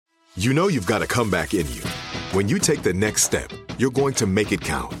You know you've got a comeback in you. When you take the next step, you're going to make it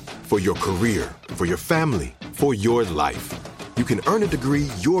count for your career, for your family, for your life. You can earn a degree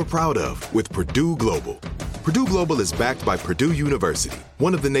you're proud of with Purdue Global. Purdue Global is backed by Purdue University,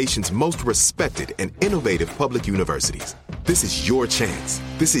 one of the nation's most respected and innovative public universities. This is your chance.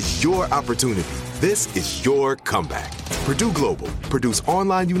 This is your opportunity. This is your comeback. Purdue Global, Purdue's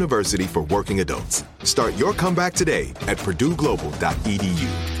online university for working adults. Start your comeback today at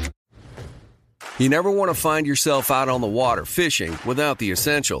purdueglobal.edu. You never want to find yourself out on the water fishing without the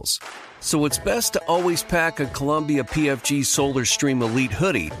essentials. So it's best to always pack a Columbia PFG Solar Stream Elite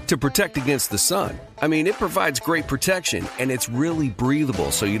hoodie to protect against the sun. I mean, it provides great protection, and it's really breathable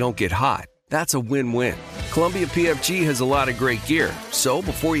so you don't get hot. That's a win-win. Columbia PFG has a lot of great gear, so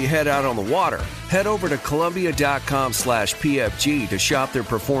before you head out on the water, head over to Columbia.com/PFG to shop their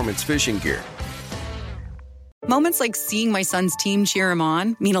performance fishing gear. Moments like seeing my son's team cheer him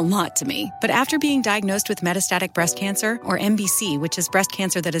on mean a lot to me. But after being diagnosed with metastatic breast cancer, or MBC, which is breast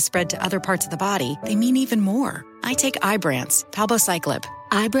cancer that has spread to other parts of the body, they mean even more. I take Ibrance, palbociclib.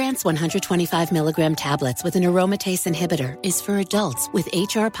 Ibrance 125 milligram tablets with an aromatase inhibitor is for adults with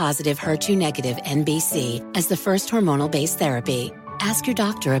HR-positive, HER2-negative MBC as the first hormonal-based therapy. Ask your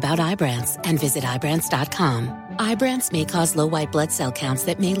doctor about Ibrance and visit Ibrance.com. Ibrance may cause low white blood cell counts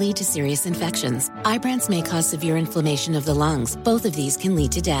that may lead to serious infections. Ibrance may cause severe inflammation of the lungs. Both of these can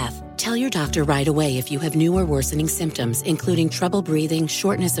lead to death. Tell your doctor right away if you have new or worsening symptoms, including trouble breathing,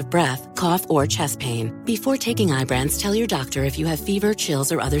 shortness of breath, cough, or chest pain. Before taking Ibrance, tell your doctor if you have fever,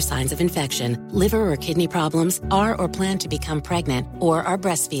 chills, or other signs of infection, liver or kidney problems, are or plan to become pregnant, or are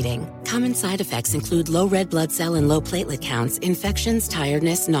breastfeeding. Common side effects include low red blood cell and low platelet counts, infections,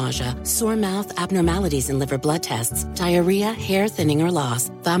 tiredness, nausea, sore mouth, abnormalities in liver blood tests, diarrhea, hair thinning or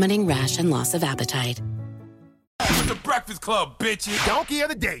loss, vomiting, rash, and loss of appetite. The Breakfast Club, bitches. Donkey of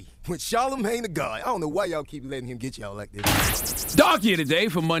the day with Charlamagne the God. I don't know why y'all keep letting him get y'all like this. Donkey of the day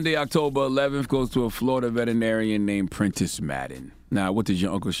for Monday, October 11th goes to a Florida veterinarian named Prentice Madden. Now, what does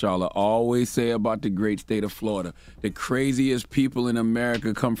your Uncle Charlotte always say about the great state of Florida? The craziest people in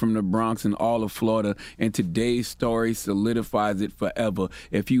America come from the Bronx and all of Florida, and today's story solidifies it forever.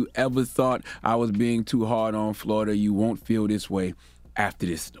 If you ever thought I was being too hard on Florida, you won't feel this way after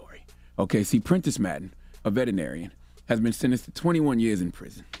this story. Okay, see, Prentice Madden, a veterinarian, has been sentenced to 21 years in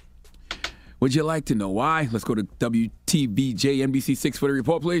prison. Would you like to know why? Let's go to WTVJ NBC6 for the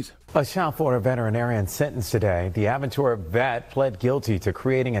report, please. A South Florida veterinarian sentenced today. The Aventura vet pled guilty to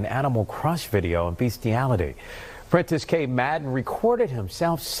creating an animal crush video of bestiality. Prentice K. Madden recorded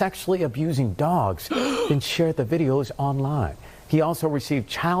himself sexually abusing dogs and shared the videos online. He also received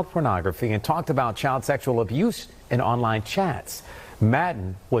child pornography and talked about child sexual abuse in online chats.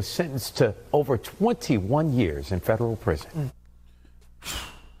 Madden was sentenced to over 21 years in federal prison.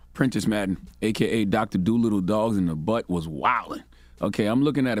 Prentice Madden, a.k.a. Dr. Doolittle Dogs in the Butt, was wilding. Okay, I'm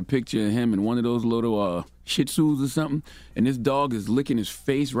looking at a picture of him in one of those little Shih Tzus or something, and this dog is licking his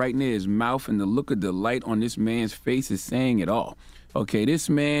face right near his mouth, and the look of delight on this man's face is saying it all. Okay, this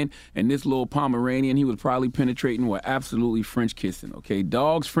man and this little Pomeranian he was probably penetrating were absolutely French kissing. Okay,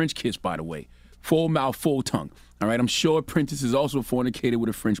 dogs French kiss, by the way. Full mouth, full tongue. All right, I'm sure Prentice is also fornicated with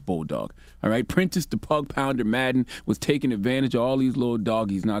a French bulldog. All right, Prentice, the pug pounder Madden, was taking advantage of all these little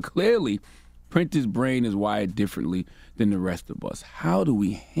doggies. Now, clearly, Prentice's brain is wired differently than the rest of us. How do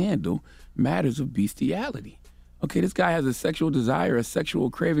we handle matters of bestiality? Okay, this guy has a sexual desire, a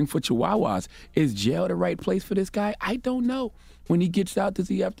sexual craving for chihuahuas. Is jail the right place for this guy? I don't know. When he gets out, does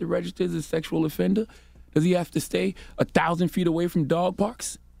he have to register as a sexual offender? Does he have to stay 1,000 feet away from dog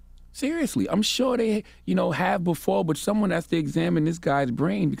parks? Seriously, I'm sure they, have before, but someone has to examine this guy's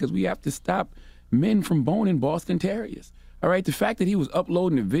brain because we have to stop men from boning Boston Terriers. All right, the fact that he was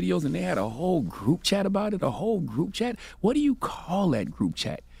uploading the videos and they had a whole group chat about it, a whole group chat. What do you call that group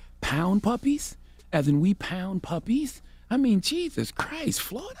chat? Pound puppies? As in we pound puppies? I mean, Jesus Christ,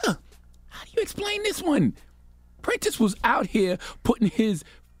 Florida. How do you explain this one? Prentice was out here putting his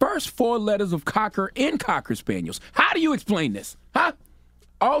first 4 letters of Cocker in Cocker Spaniels. How do you explain this? Huh?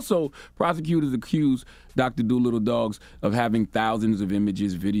 Also, prosecutors accuse Dr. Doolittle Dogs of having thousands of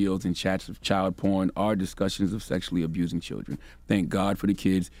images, videos, and chats of child porn or discussions of sexually abusing children. Thank God for the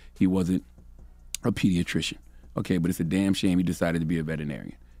kids he wasn't a pediatrician. Okay, but it's a damn shame he decided to be a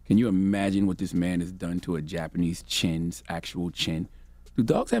veterinarian. Can you imagine what this man has done to a Japanese chin's actual chin? Do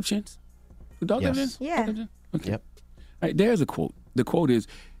dogs have chins? Do dogs have chins? Yeah. Okay. Yep. All right, there's a quote. The quote is,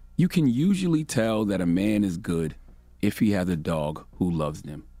 "You can usually tell that a man is good if he has a dog who loves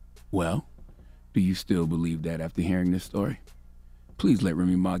them." Well, do you still believe that after hearing this story? Please let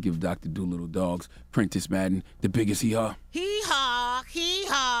Remy Ma give Dr. Doolittle Dogs, Prentice Madden, the biggest hee-haw. Hee-haw,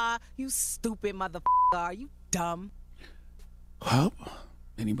 hee-haw. You stupid motherfucker. Are you dumb? Well,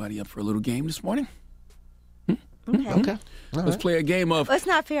 anybody up for a little game this morning? Okay. Let's play a game of... Well, it's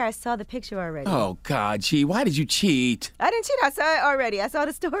not fair. I saw the picture already. Oh, God, gee, why did you cheat? I didn't cheat. I saw it already. I saw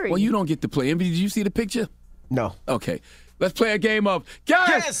the story. Well, you don't get to play. Envy, did you see the picture? No. Okay. Let's play a game of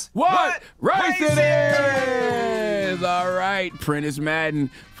Guess What Race It Is! All right. Prentice Madden,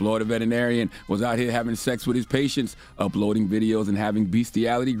 Florida veterinarian, was out here having sex with his patients, uploading videos and having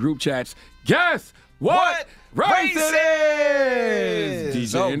bestiality group chats. Guess what race it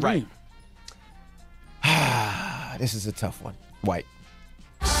is? DJ Henry. This is a tough one. White.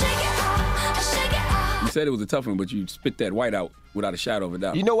 You said it was a tough one, but you spit that white out without a shadow of a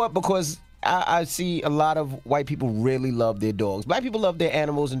doubt. You know what? Because I see a lot of white people really love their dogs. Black people love their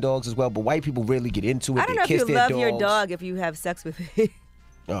animals and dogs as well, but white people really get into it. I don't know if you love your dog if you have sex with it.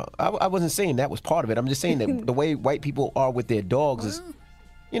 I wasn't saying that was part of it. I'm just saying that the way white people are with their dogs is,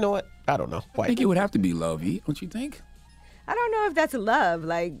 you know what? I don't know. I think it would have to be love, don't you think? I don't know if that's love,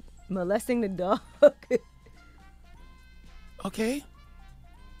 like molesting the dog. Okay.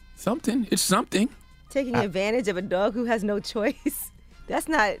 Something. It's something. Taking advantage of a dog who has no choice. That's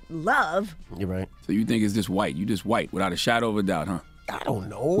not love. You're right. So you think it's just white. You just white without a shadow of a doubt, huh? I don't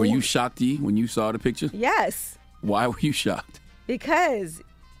know. Were you shocked, E, when you saw the picture? Yes. Why were you shocked? Because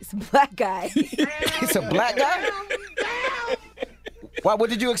it's a black guy. It's a black guy? Why?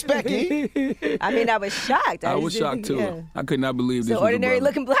 What did you expect, E? I mean, I was shocked. I was shocked, too. Yeah. I could not believe this was a brother. It's an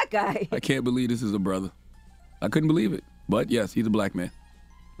ordinary-looking black guy. I can't believe this is a brother. I couldn't believe it. But, yes, he's a black man.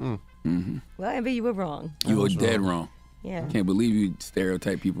 Mm-hmm. Well, Envy, you were wrong. You were dead wrong. Yeah. Can't believe you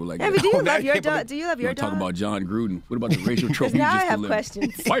stereotype people like Envy, that. do you love your dog? Do you love your dog? Talking about John Gruden. What about the racial trophy you now just I have delivered?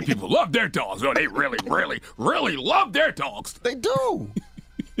 questions. White people love their dogs. Oh, they really, really, really love their dogs. They do.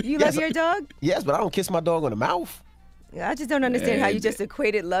 You love your dog? Yes, but I don't kiss my dog on the mouth. I just don't understand how you just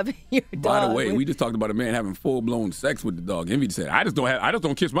equated loving your dog. By the way, we just talked about a man having full-blown sex with the dog. Envy said, I just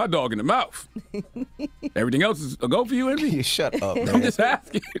don't kiss my dog in the mouth. Everything else is a go for you, Envy? You shut up, man. I'm just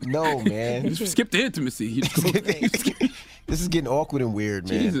asking. No, man. You just skip the intimacy. This is getting awkward and weird,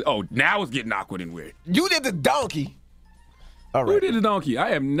 man. Jesus. Oh, now it's getting awkward and weird. You did the donkey. All right. Who did the donkey? I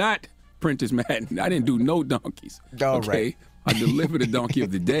am not Prentice Madden. I didn't do no donkeys. All okay? Right. I delivered the donkey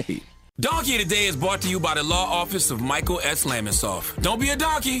of the day. Donkey of the Day is brought to you by the law office of Michael S. Lamonsoff. Don't be a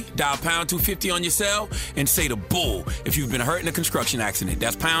donkey. Dial pound 250 on your cell and say the bull if you've been hurt in a construction accident.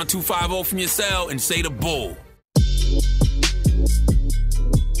 That's pound 250 from your cell and say the bull.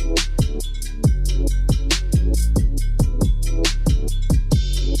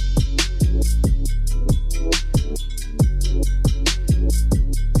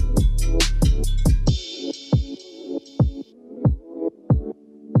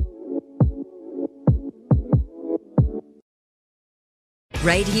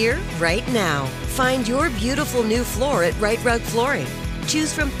 Right here, right now. Find your beautiful new floor at Rite Rug Flooring.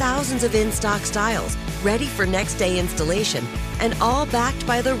 Choose from thousands of in-stock styles, ready for next day installation, and all backed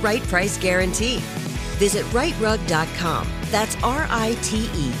by the right price guarantee. Visit riterug.com. That's RITERUG.com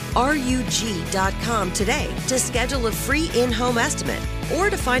today to schedule a free in-home estimate or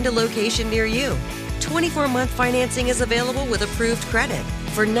to find a location near you. 24-month financing is available with approved credit.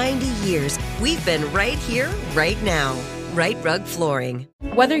 For 90 years, we've been right here, right now. Rite Rug Flooring.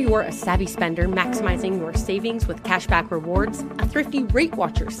 Whether you're a savvy spender maximizing your savings with cashback rewards, a thrifty rate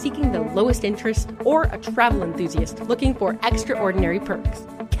watcher seeking the lowest interest, or a travel enthusiast looking for extraordinary perks,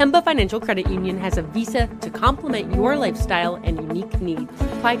 Kemba Financial Credit Union has a visa to complement your lifestyle and unique needs.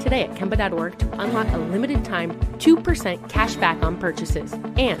 Apply today at Kemba.org to unlock a limited time 2% cash back on purchases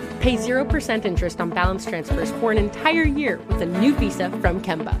and pay 0% interest on balance transfers for an entire year with a new visa from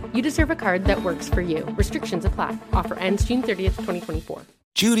Kemba. You deserve a card that works for you. Restrictions apply. Offer ends June 30th, 2024.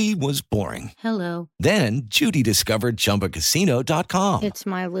 Judy was boring. Hello. Then Judy discovered ChumbaCasino.com. It's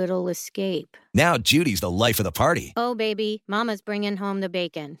my little escape. Now Judy's the life of the party. Oh, baby, mama's bringing home the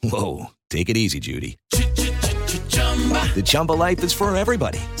bacon. Whoa, take it easy, Judy. The Chumba life is for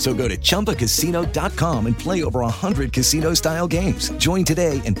everybody. So go to ChumbaCasino.com and play over 100 casino-style games. Join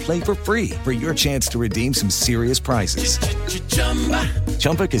today and play for free for your chance to redeem some serious prizes.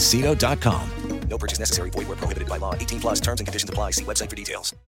 ChumbaCasino.com. No purchase necessary. Void where prohibited by law. 18+ terms and conditions apply. See website for details.